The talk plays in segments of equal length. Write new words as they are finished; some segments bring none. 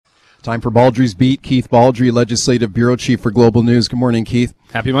Time for Baldrey's Beat. Keith Baldrey, Legislative Bureau Chief for Global News. Good morning, Keith.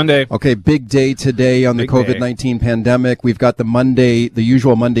 Happy Monday. Okay, big day today on the COVID-19 pandemic. We've got the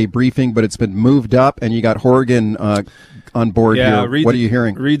usual Monday briefing, but it's been moved up, and you got Horgan on board here. What are you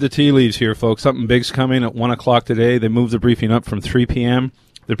hearing? Read the tea leaves here, folks. Something big's coming at 1 o'clock today. They moved the briefing up from 3 p.m.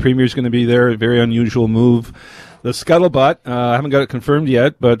 The Premier's going to be there, a very unusual move. The scuttlebutt, I haven't got it confirmed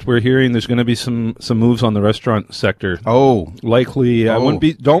yet, but we're hearing there's going to be some moves on the restaurant sector. Oh. Likely,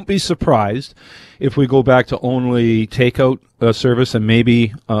 don't be surprised if we go back to only takeout service and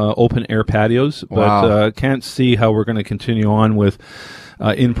maybe open air patios, but can't see how we're going to continue on with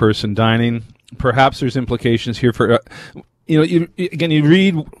in-person dining. Perhaps there's implications here for, you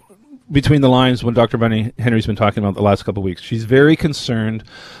read between the lines when Dr. Bunny Henry's been talking about the last couple of weeks. She's very concerned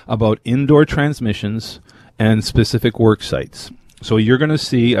about indoor transmissions and specific work sites. So you're going to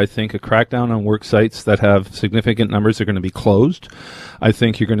see, I think, a crackdown on work sites that have significant numbers. They're going to be closed. I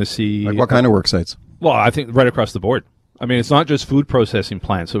think you're going to see... Like what kind of work sites? Well, I think right across the board. I mean, it's not just food processing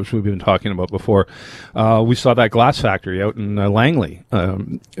plants, which we've been talking about before. We saw that glass factory out in Langley,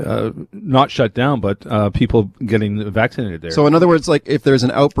 not shut down, but people getting vaccinated there. So in other words, like if there's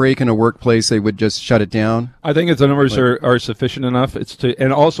an outbreak in a workplace, they would just shut it down? I think the numbers are sufficient enough.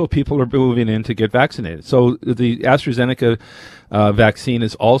 And also people are moving in to get vaccinated. So the AstraZeneca vaccine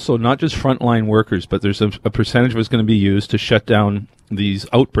is also not just frontline workers, but there's a percentage of it's going to be used to shut down these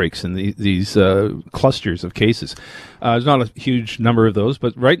outbreaks and these clusters of cases. There's not a huge number of those,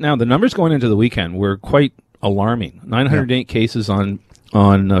 but right now the numbers going into the weekend were quite alarming. 908 cases on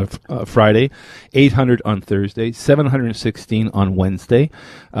Friday, 800 on Thursday, 716 on Wednesday.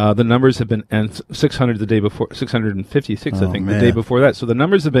 The numbers have been, and 600 the day before, 656 the day before that. So the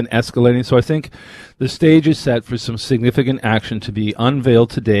numbers have been escalating. So I think the stage is set for some significant action to be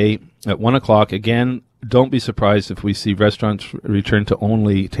unveiled today at 1 o'clock. Again, don't be surprised if we see restaurants return to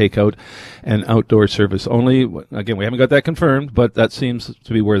only takeout and outdoor service only. Again, we haven't got that confirmed, but that seems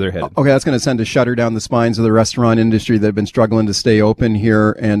to be where they're headed. Okay, that's going to send a shudder down the spines of the restaurant industry that have been struggling to stay open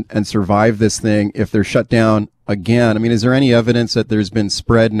here and survive this thing if they're shut down again. I mean, is there any evidence that there's been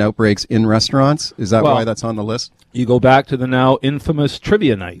spread and outbreaks in restaurants? Is that why that's on the list? You go back to the now infamous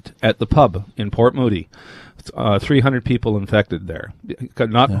trivia night at the pub in Port Moody. 300 people infected there,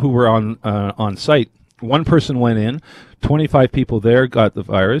 who were on site. One person went in, 25 people there got the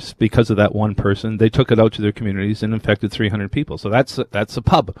virus because of that one person. They took it out to their communities and infected 300 people. So that's a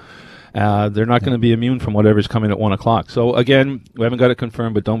pub. They're not going to be immune from whatever's coming at 1 o'clock. So again, we haven't got it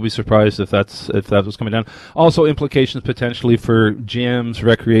confirmed, but don't be surprised if that's what's coming down. Also implications potentially for gyms,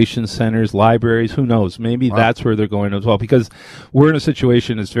 recreation centers, libraries. Who knows? Maybe that's where they're going as well, because we're in a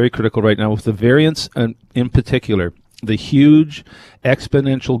situation that's very critical right now with the variants, and in particular, the huge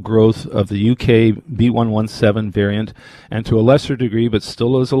exponential growth of the UK B117 variant, and to a lesser degree, but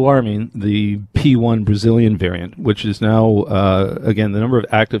still is alarming, the P1 Brazilian variant, which is now, again, the number of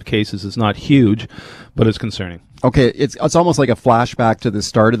active cases is not huge, but it's concerning. Okay, it's almost like a flashback to the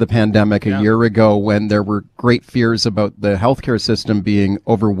start of the pandemic a year ago when there were great fears about the healthcare system being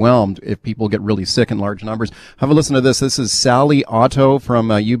overwhelmed if people get really sick in large numbers. Have a listen to this. This is Sally Otto from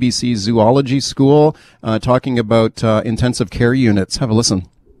UBC Zoology School talking about intensive care units. Have a listen.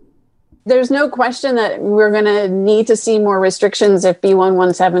 There's no question that we're going to need to see more restrictions if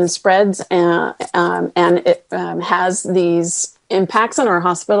B117 spreads and it has these impacts on our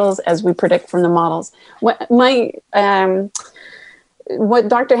hospitals as we predict from the models. What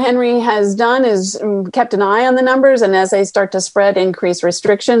Dr. Henry has done is kept an eye on the numbers, and as they start to spread, increase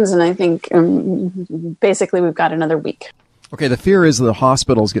restrictions. And I think basically we've got another week. Okay, the fear is the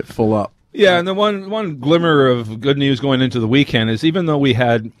hospitals get full up. Yeah, and the one glimmer of good news going into the weekend is even though we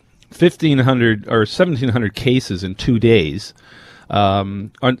had 1,500 or 1,700 cases in 2 days, a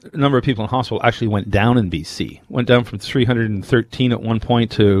number of people in hospital actually went down in BC. Went down from 313 at one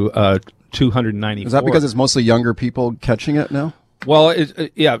point to 294. Is that because it's mostly younger people catching it now? Well,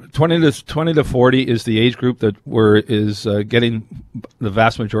 20 to 40 is the age group that is getting the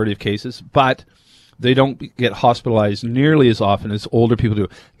vast majority of cases, but they don't get hospitalized nearly as often as older people do.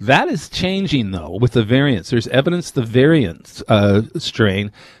 That is changing, though, with the variants. There's evidence the variants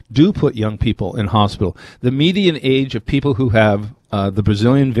strain do put young people in hospital. The median age of people who have the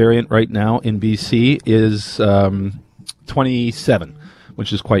Brazilian variant right now in BC is 27,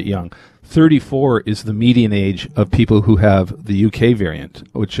 which is quite young. 34 is the median age of people who have the UK variant,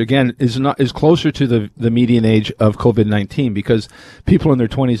 which again is closer to the median age of COVID-19, because people in their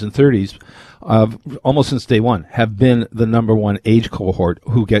 20s and 30s, almost since day one, have been the number one age cohort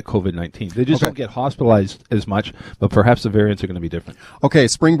who get COVID-19. They just don't get hospitalized as much, but perhaps the variants are going to be different. Okay,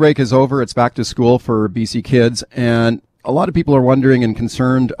 spring break is over. It's back to school for BC kids, and a lot of people are wondering and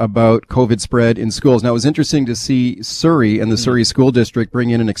concerned about COVID spread in schools. Now, it was interesting to see Surrey and the Surrey School District bring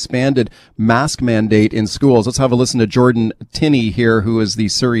in an expanded mask mandate in schools. Let's have a listen to Jordan Tinney here, who is the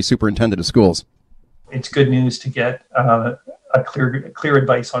Surrey Superintendent of Schools. It's good news to get a clear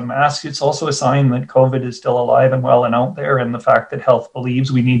advice on masks. It's also a sign that COVID is still alive and well and out there, and the fact that health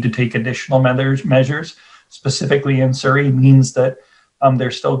believes we need to take additional measures, specifically in Surrey, means that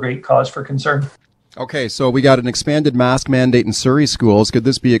there's still great cause for concern. Okay, so we got an expanded mask mandate in Surrey schools. Could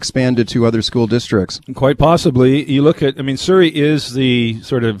this be expanded to other school districts? Quite possibly. You look at, Surrey is the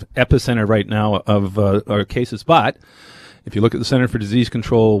sort of epicenter right now of our cases, but if you look at the Centre for Disease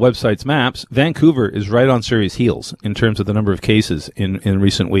Control website's maps, Vancouver is right on Surrey's heels in terms of the number of cases in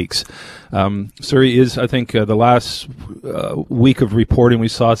recent weeks. Surrey is, I think, the last week of reporting, we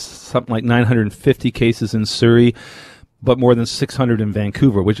saw something like 950 cases in Surrey, but more than 600 in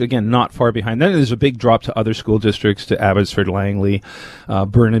Vancouver, which, again, not far behind. Then there's a big drop to other school districts, to Abbotsford, Langley,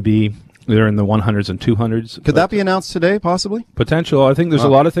 Burnaby. They're in the 100s and 200s. Could that be announced today, possibly? Potential. I think there's a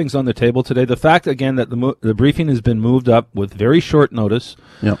lot of things on the table today. The fact, again, that the briefing has been moved up with very short notice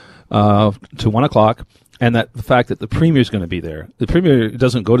to 1 o'clock, and that the fact that the Premier is going to be there. The Premier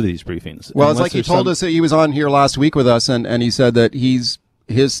doesn't go to these briefings. Well, it's like he told us that he was on here last week with us, and he said that his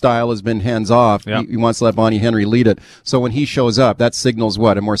style has been hands off. Yep. He wants to let Bonnie Henry lead it. So when he shows up, that signals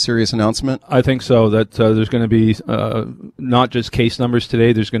what? A more serious announcement? I think so, that there's going to be not just case numbers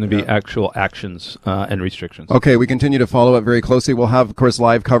today, there's going to be actual actions and restrictions. Okay, we continue to follow it very closely. We'll have, of course,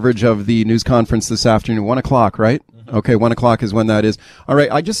 live coverage of the news conference this afternoon, 1 o'clock, right? Okay, 1 o'clock is when that is. All right,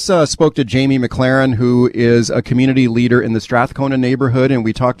 I just spoke to Jamie McLaren, who is a community leader in the Strathcona neighborhood, and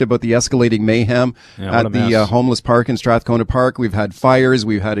we talked about the escalating mayhem at the homeless park in Strathcona Park. We've had fires,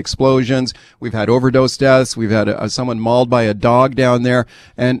 we've had explosions, we've had overdose deaths, we've had someone mauled by a dog down there,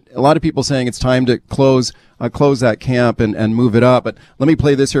 and a lot of people saying it's time to close that camp and move it up. But let me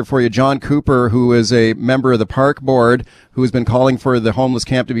play this here for you. John Cooper, who is a member of the park board, who has been calling for the homeless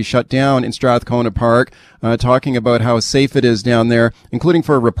camp to be shut down in Strathcona Park, talking about how safe it is down there, including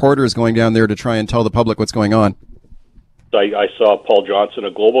for reporters going down there to try and tell the public what's going on. I saw Paul Johnson,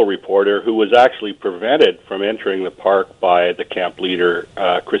 a global reporter, who was actually prevented from entering the park by the camp leader,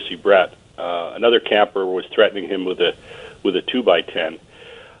 Chrissy Brett. Another camper was threatening him with a 2x10.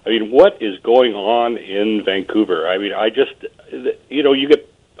 I mean, what is going on in Vancouver? I mean, I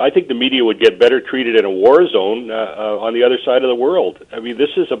think the media would get better treated in a war zone on the other side of the world. I mean, this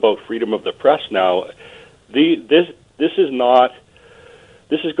is about freedom of the press now. This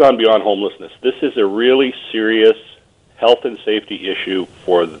has gone beyond homelessness. This is a really serious health and safety issue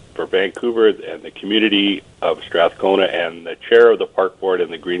for Vancouver and the community of Strathcona, and the chair of the Park Board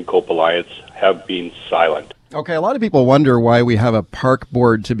and the Green Cope Alliance have been silent. Okay, a lot of people wonder why we have a park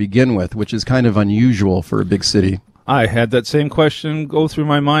board to begin with, which is kind of unusual for a big city. I had that same question go through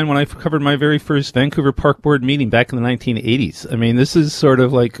my mind when I covered my very first Vancouver Park Board meeting back in the 1980s. I mean, this is sort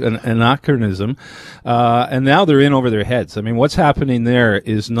of like an anachronism, and now they're in over their heads. I mean, what's happening there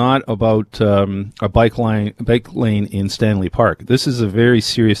is not about a bike lane in Stanley Park. This is a very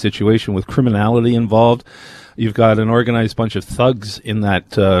serious situation with criminality involved. You've got an organized bunch of thugs in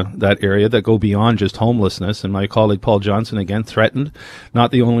that area that go beyond just homelessness. And my colleague Paul Johnson, again, threatened.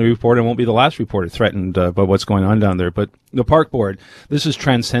 Not the only reporter, won't be the last reporter threatened by what's going on down there. But the park board, this has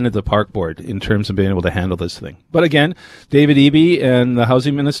transcended the park board in terms of being able to handle this thing. But again, David Eby and the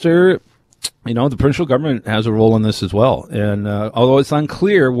housing minister, you know, the provincial government has a role in this as well. And although it's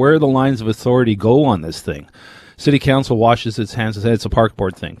unclear where the lines of authority go on this thing, City Council washes its hands and says it's a park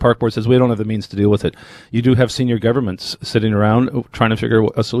board thing. Park board says we don't have the means to deal with it. You do have senior governments sitting around trying to figure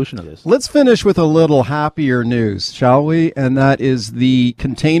out a solution to this. Let's finish with a little happier news, shall we? And that is the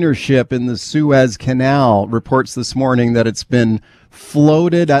container ship in the Suez Canal reports this morning that it's been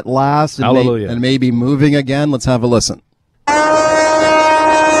floated at last and maybe moving again. Let's have a listen.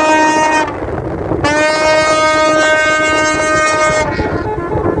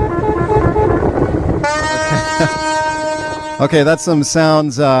 Okay, that's some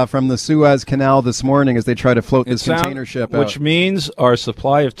sounds from the Suez Canal this morning as they try to float this container ship out. Which means our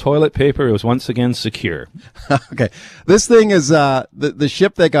supply of toilet paper is once again secure. Okay, this thing is, the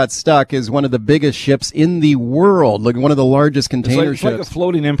ship that got stuck is one of the biggest ships in the world, like one of the largest container ships. It's like a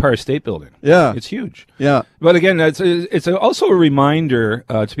floating Empire State Building. Yeah. It's huge. Yeah. But again, it's also a reminder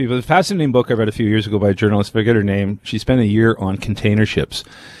to people. A fascinating book I read a few years ago by a journalist, I forget her name. She spent a year on container ships.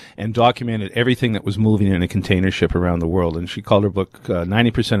 and documented everything that was moving in a container ship around the world. And she called her book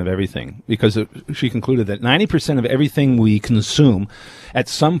 90% of Everything, because she concluded that 90% of everything we consume at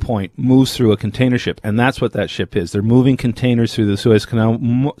some point moves through a container ship. And that's what that ship is. They're moving containers through the Suez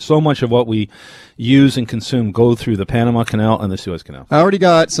Canal. So much of what we use and consume go through the Panama Canal and the Suez Canal. I already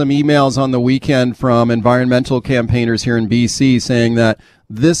got some emails on the weekend from environmental campaigners here in BC saying that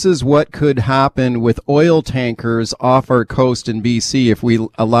this is what could happen with oil tankers off our coast in BC if we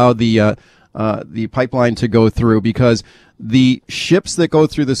allow the pipeline to go through, because the ships that go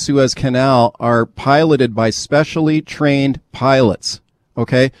through the Suez Canal are piloted by specially trained pilots.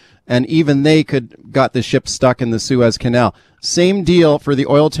 Okay. And even they got the ship stuck in the Suez Canal. Same deal for the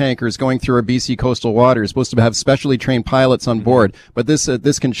oil tankers going through our BC coastal waters. Supposed to have specially trained pilots on board, but this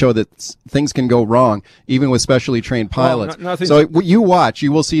can show that things can go wrong even with specially trained pilots. So you watch,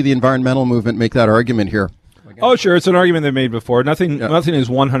 you will see the environmental movement make that argument here. Oh, sure. It's an argument they made before. Nothing is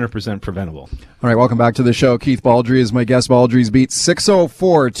 100% preventable. All right. Welcome back to the show. Keith Baldrey is my guest. Baldrey's Beat.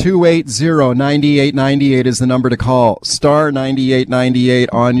 604-280-9898 is the number to call. Star 9898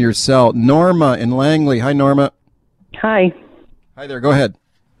 on your cell. Norma in Langley. Hi, Norma. Hi. Hi there. Go ahead.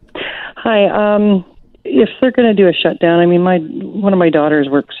 Hi. If they're going to do a shutdown, I mean, one of my daughters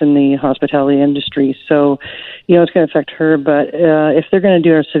works in the hospitality industry, so, it's going to affect her. But if they're going to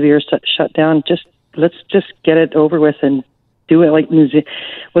do a severe shutdown, let's just get it over with and do it like was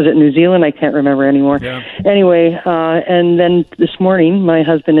it New Zealand? I can't remember anymore. Yeah. Anyway, and then this morning, my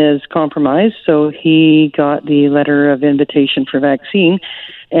husband is compromised, so he got the letter of invitation for vaccine.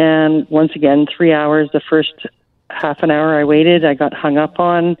 And once again, 3 hours, the first half an hour I waited, I got hung up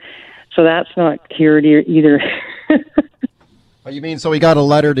on. So that's not cured either. Oh, you mean, so he got a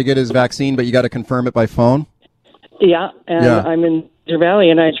letter to get his vaccine, but you got to confirm it by phone? Yeah, and I'm in Deer Valley,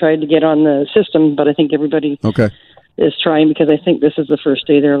 and I tried to get on the system, but I think everybody is trying, because I think this is the first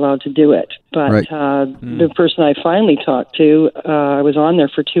day they're allowed to do it. But the person I finally talked to, I was on there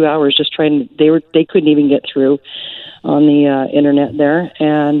for 2 hours just trying. They couldn't even get through on the internet there,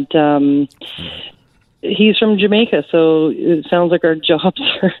 and he's from Jamaica, so it sounds like our jobs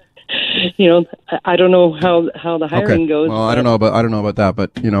are. I don't know how the hiring goes. Well, I don't know about that,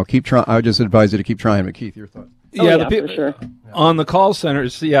 but keep trying. I would just advise you to keep trying. But Keith, your thoughts? For sure. On the call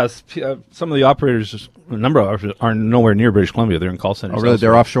centers, yes, some of the operators, a number of operators, are nowhere near British Columbia. They're in call centers. Oh, really?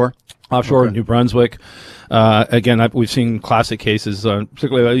 They're offshore? Offshore, New Brunswick. Again, we've seen classic cases,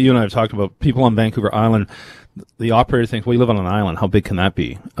 particularly you and I have talked about people on Vancouver Island. The operator thinks, well, you live on an island. How big can that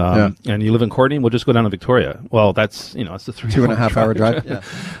be? And you live in Courtenay? We'll just go down to Victoria. Well, that's, it's a 2.5 hour drive. Yeah.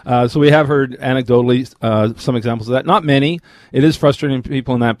 So we have heard anecdotally some examples of that. Not many. It is frustrating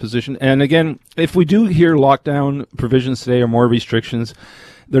people in that position. And again, if we do hear lockdown provisions today or more restrictions,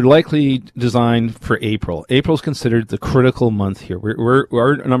 they're likely designed for April. April's considered the critical month here.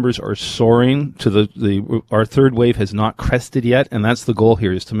 Our numbers are soaring to our third wave has not crested yet, and that's the goal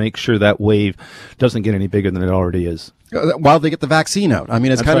here, is to make sure that wave doesn't get any bigger than it already is. While they get the vaccine out. I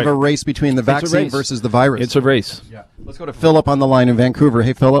mean, it's kind of a race between the vaccine versus the virus. It's a race. Yeah. Let's go to Philip on the line in Vancouver.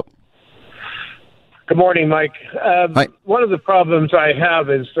 Hey, Philip. Good morning, Mike. Hi. One of the problems I have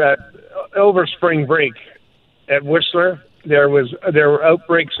is that over spring break at Whistler, there were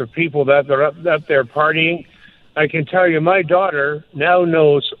outbreaks of people that are up there partying. I can tell you, my daughter now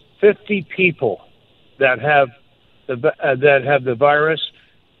knows 50 people that have the virus.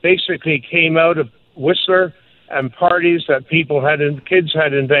 Basically, came out of Whistler and parties that kids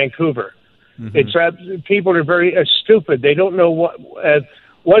had in Vancouver. Mm-hmm. It's people are very stupid. They don't know what.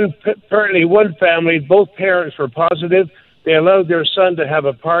 Apparently, one family, both parents were positive. They allowed their son to have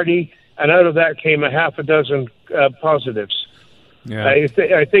a party, and out of that came a half a dozen positives. Yeah. I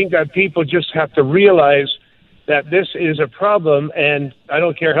think that people just have to realize that this is a problem, and I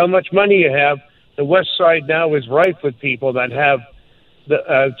don't care how much money you have, the West Side now is rife with people that have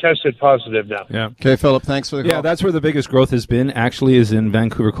tested positive now. Yeah. Okay, Philip, thanks for the call. Yeah, that's where the biggest growth has been, actually, is in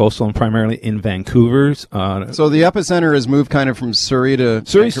Vancouver Coastal, and primarily in Vancouver's. So the epicenter has moved kind of from Surrey to...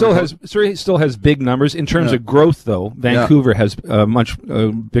 Surrey still has big numbers. In terms of growth, though, Vancouver has a much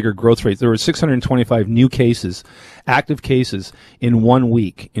bigger growth rate. There were 625 new cases, active cases, in 1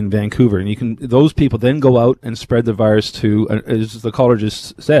 week in Vancouver. And those people then go out and spread the virus to, as the caller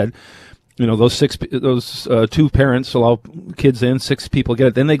just said, those two parents allow kids in, 6 people get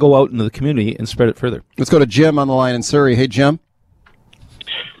it. Then they go out into the community and spread it further. Let's go to Jim on the line in Surrey. Hey, Jim.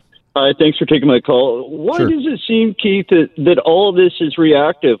 Hi, thanks for taking my call. Why does it seem, Keith, that all of this is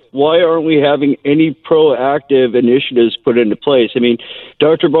reactive? Why aren't we having any proactive initiatives put into place? I mean,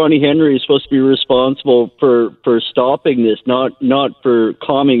 Dr. Bonnie Henry is supposed to be responsible for stopping this, not for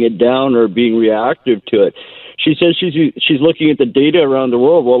calming it down or being reactive to it. she says she's looking at the data around the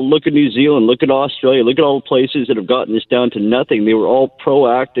world. Well, look at New Zealand, look at Australia, look at all the places that have gotten this down to nothing. They were all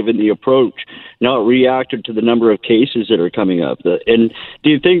proactive in the approach, not reactive to the number of cases that are coming up. And do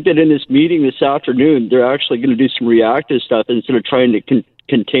you think that in this meeting this afternoon, they're actually going to do some reactive stuff instead of trying to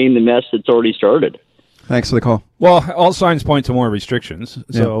contain the mess that's already started? Thanks for the call. Well, all signs point to more restrictions,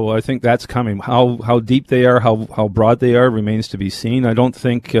 so I think that's coming. How deep they are, how broad they are, remains to be seen. I don't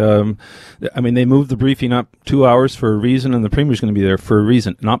think. They moved the briefing up 2 hours for a reason, and the Premier's going to be there for a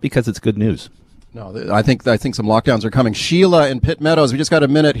reason, not because it's good news. No, I think some lockdowns are coming. Sheila in Pitt Meadows, we just got a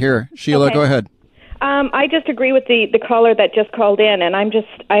minute here. Sheila, okay. Go ahead. I just agree with the caller that just called in, and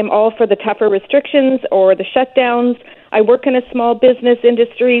I'm all for the tougher restrictions or the shutdowns. I work in a small business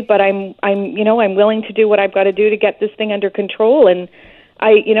industry, but I'm willing to do what I've got to do to get this thing under control. And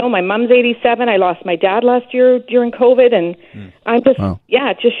my mom's 87. I lost my dad last year during COVID, and I'm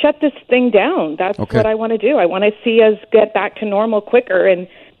just shut this thing down. That's what I want to do. I want to see us get back to normal quicker and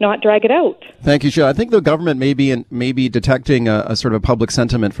not drag it out. Thank you, Sheila. I think the government may be detecting a sort of public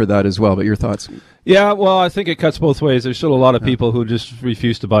sentiment for that as well. But your thoughts? Yeah, well, I think it cuts both ways. There's still a lot of people who just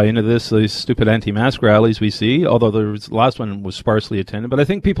refuse to buy into this. These stupid anti-mask rallies we see, although the last one was sparsely attended. But I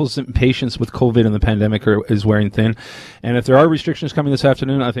think people's impatience with COVID and the pandemic is wearing thin. And if there are restrictions coming this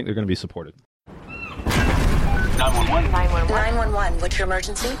afternoon, I think they're going to be supported. 911. 911. What's your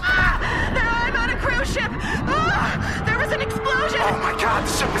emergency? I'm on a cruise ship. There was an explosion. Oh my God,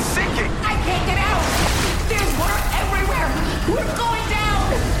 the ship is sinking. I can't get out. There's water everywhere. We're going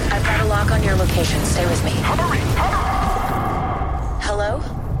down. I've got a lock on your location. Stay with me. Hurry. Hello?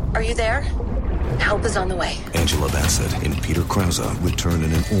 Are you there? Help is on the way. Angela Bassett and Peter Krause return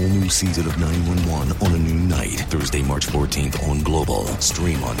in an all-new season of 911 on a new night. Thursday, March 14th on Global.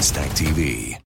 Stream on Stack TV.